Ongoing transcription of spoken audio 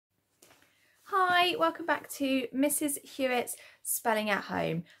Hi, welcome back to Mrs. Hewitt's Spelling at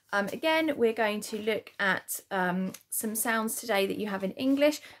Home. Again, we're going to look at some sounds today that you have in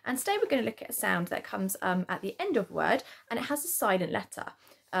English, and today we're going to look at a sound that comes at the end of a word and it has a silent letter.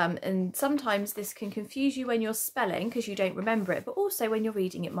 And sometimes this can confuse you when you're spelling because you don't remember it, but also when you're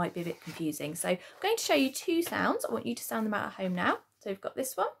reading it might be a bit confusing. So I'm going to show you two sounds. I want you to sound them out at home now. So we've got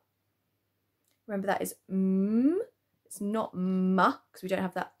this one. Remember that is mm. It's not ma because we don't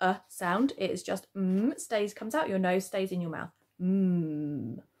have that sound. It is just comes out your nose, stays in your mouth.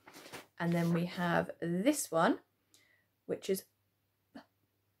 And then we have this one, which is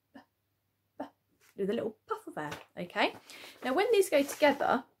with a little puff of air. Okay. Now when these go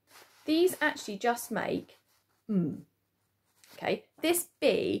together, these actually just make Okay. This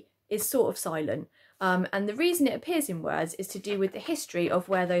B is sort of silent. And the reason it appears in words is to do with the history of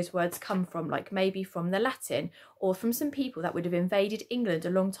where those words come from, like maybe from the Latin or from some people that would have invaded England a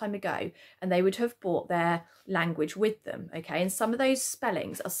long time ago and they would have brought their language with them, okay? And some of those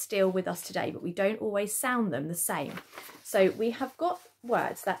spellings are still with us today, but we don't always sound them the same. So we have got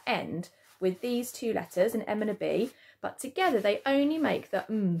words that end with these two letters, an M and a B, but together they only make the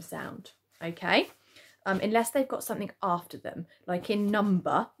sound, okay? Unless they've got something after them, like in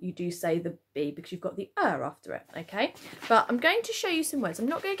number you do say the B because you've got the after it, okay? But I'm going to show you some words. I'm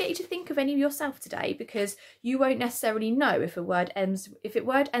not going to get you to think of any yourself today because you won't necessarily know if a word ends with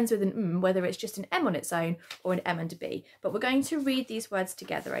an whether it's just an M on its own or an M and a B. But we're going to read these words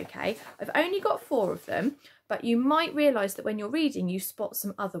together, okay? I've only got 4 of them, but you might realise that when you're reading you spot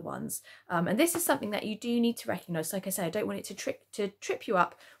some other ones, and this is something that you do need to recognise. Like I say, I don't want it to trip you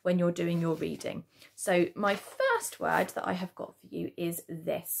up when you're doing your reading. So my first word that I have got for you is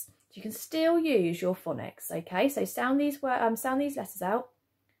this. You can still use your phonics, okay? So sound these letters out.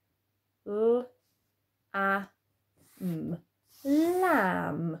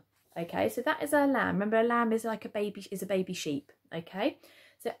 Lamb. Okay, so that is a lamb. Remember, a lamb is like a baby sheep. Okay,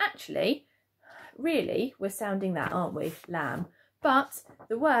 so actually, really, we're sounding that, aren't we? Lamb. But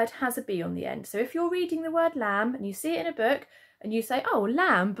the word has a B on the end. So if you're reading the word lamb and you see it in a book and you say, oh,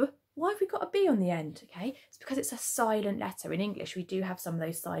 lamb, why have we got a B on the end? Okay, it's because it's a silent letter. In English, we do have some of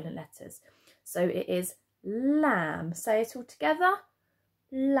those silent letters. So it is lamb. Say it all together.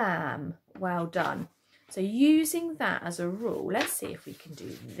 Lamb. Well done. So using that as a rule, let's see if we can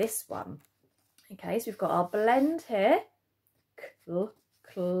do this one. Okay, so we've got our blend here.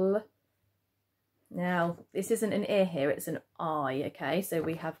 Now, this isn't an ear here, it's an I, okay? So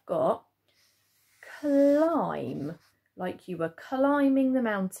we have got climb, like you were climbing the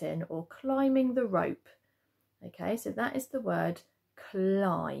mountain or climbing the rope. Okay, so that is the word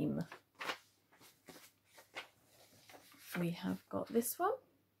climb. We have got this one,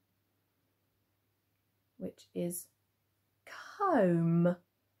 which is comb.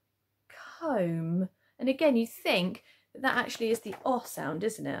 Comb. And again, you think that actually is the O sound,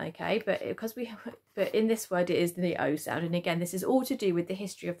 isn't it? Okay, but in this word it is the O sound. And again, this is all to do with the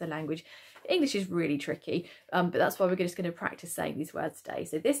history of the language. English is really tricky, but that's why we're just going to practice saying these words today.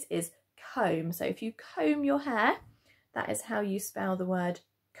 So this is comb. So if you comb your hair, that is how you spell the word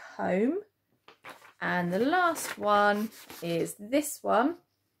comb. And the last one is this one.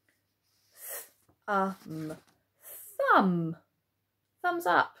 Thumb. Thumbs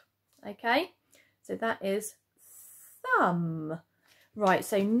up. Okay, so that is thumb. Right,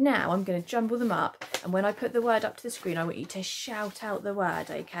 so now I'm going to jumble them up, and when I put the word up to the screen I want you to shout out the word,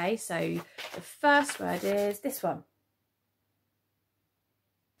 okay? So the first word is this one.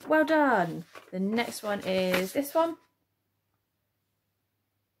 Well done. The next one is this one.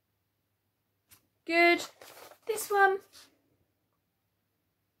 Good. This one.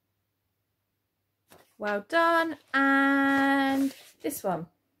 Well done. And this one.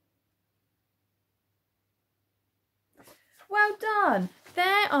 Well done.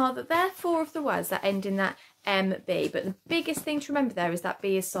 There are 4 of the words that end in that MB, but the biggest thing to remember there is that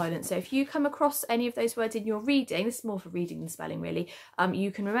B is silent. So if you come across any of those words in your reading, this is more for reading than spelling really,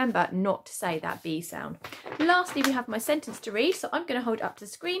 you can remember not to say that B sound. Lastly, we have my sentence to read, so I'm going to hold it up to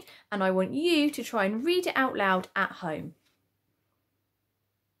the screen and I want you to try and read it out loud at home.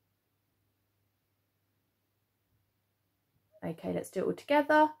 Okay, let's do it all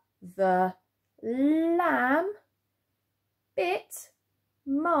together. The lamb bit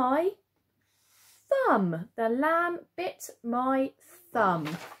my thumb. The lamb bit my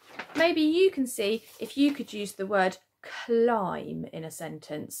thumb. Maybe you can see if you could use the word climb in a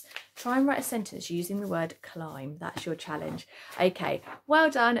sentence. Try and write a sentence using the word climb. That's your challenge. Okay, well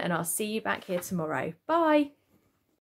done, and I'll see you back here tomorrow. Bye.